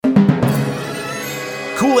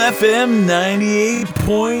Cool FM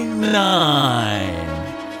 98.9.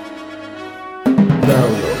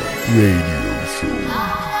 Dwnld Radio Show.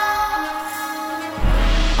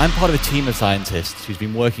 I'm part of a team of scientists who's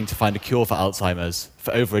been working to find a cure for Alzheimer's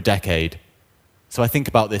for over a decade. So I think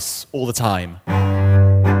about this all the time.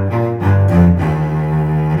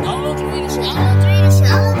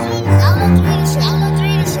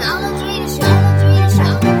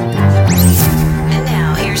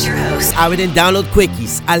 Awit en Download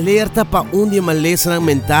Quickies, alerta pa undi malesang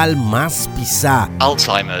mental mas pisa.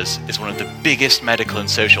 Alzheimer's is one of the biggest medical and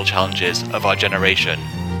social challenges of our generation,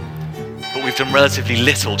 but we've done relatively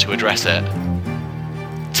little to address it.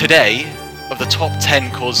 Today, of the top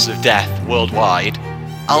 10 causes of death worldwide,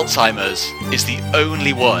 Alzheimer's is the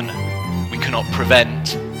only one we cannot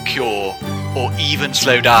prevent, cure, or even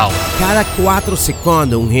slow down. Cada 4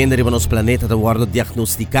 secondi un genere nos planeta da guardo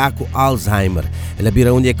diagnostica com Alzheimer e la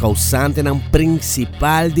biraundia è causante ng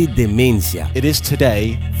principal di dementia. It is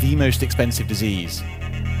today the most expensive disease,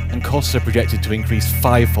 and costs are projected to increase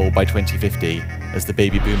fivefold by 2050 as the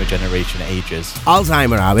baby boomer generation ages.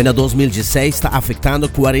 Alzheimer na 2016 está afetando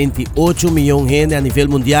 48 milhões de gente a nível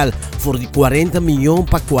mundial, for de 40 milhões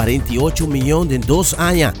para 48 milhões em 2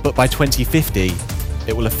 anos. But by 2050,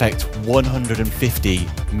 it will affect 150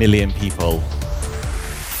 million people,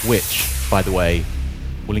 which, by the way,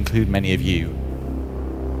 will include many of you.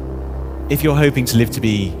 If you're hoping to live to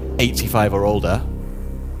be 85 or older,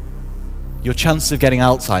 your chances of getting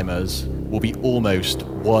Alzheimer's will be almost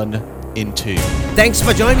 1 in 2. Thanks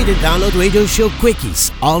for joining the Dwnld Radio Show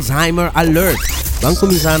Quickies, Alzheimer Alert. Vamos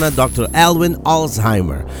começar na Dr. Alwin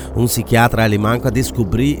Alzheimer, psiquiatra alemão que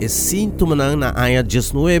descobriu os sintomas na ano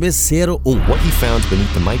 1901. What he found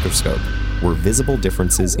beneath the microscope were visible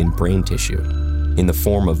differences in brain tissue, in the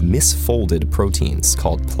form of misfolded proteins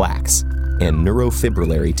called plaques and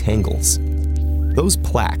neurofibrillary tangles. Those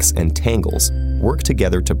plaques and tangles work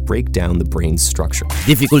together to break down the brain's structure.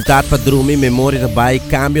 Dificuldade para dormir, memória dabei,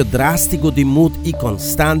 cambio drástico de mood e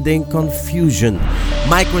constante confusion.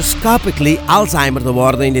 Microscopically, Alzheimer da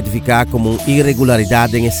worden identificado como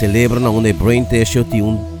irregularidade em cérebro onde o brain tissue tem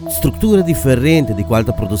uma estrutura diferente de qual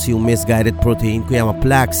produzir misguided protein que chama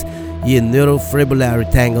plaques e neurofibrillary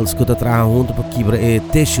tangles que trabalham junto para quebrar a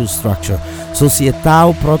tissue structure. So se a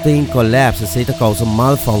tal protein collapse, se causa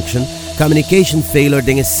malfunction, communication failure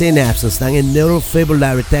dengan synapses dengan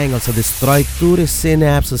neurofibrillary tangles a destrói todas as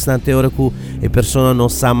synapses na teoria que a pessoa não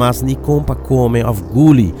sabe mais nem como comer of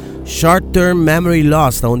guli. Short-term memory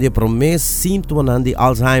loss, onde é promessa síntoma de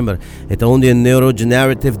Alzheimer, é onde é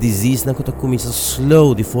neurodegenerative disease na que começa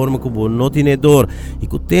slow, de forma que o não tem dor e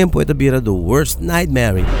que o tempo é the worst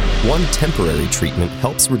nightmare. One temporary treatment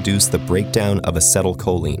helps reduce the breakdown of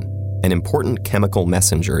acetylcholine, an important chemical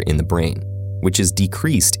messenger in the brain, which is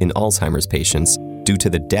decreased in Alzheimer's patients due to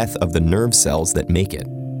the death of the nerve cells that make it.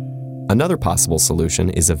 Another possible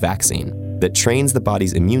solution is a vaccine that trains the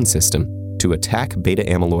body's immune system to attack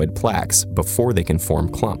beta-amyloid plaques before they can form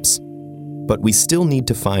clumps. But we still need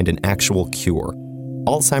to find an actual cure.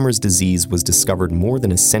 Alzheimer's disease was discovered more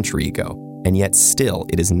than a century ago, and yet still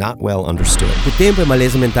it is not well understood. O tempo e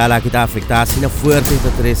malesa mental aqui está afetado, sina forte da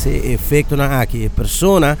trece efeito na aqui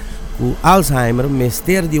persona com Alzheimer,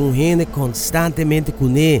 mestre de gene constantemente com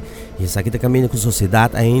ele. E essa aqui caminha com a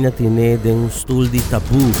sociedade ainda tem de stool de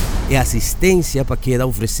tabu. E assistência para que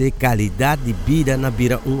oferecer qualidade de vida na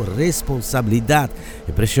vida uma responsabilidade.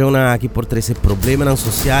 E pressiona aqui por trazer problemas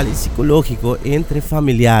social e psicológico entre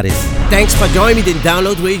familiares. Thanks for joining me in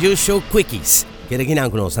Dwnld Radio Show Quickies. Quero que não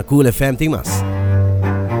conosco, Cool FM tem mais.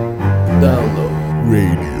 Dwnld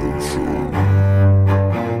Radio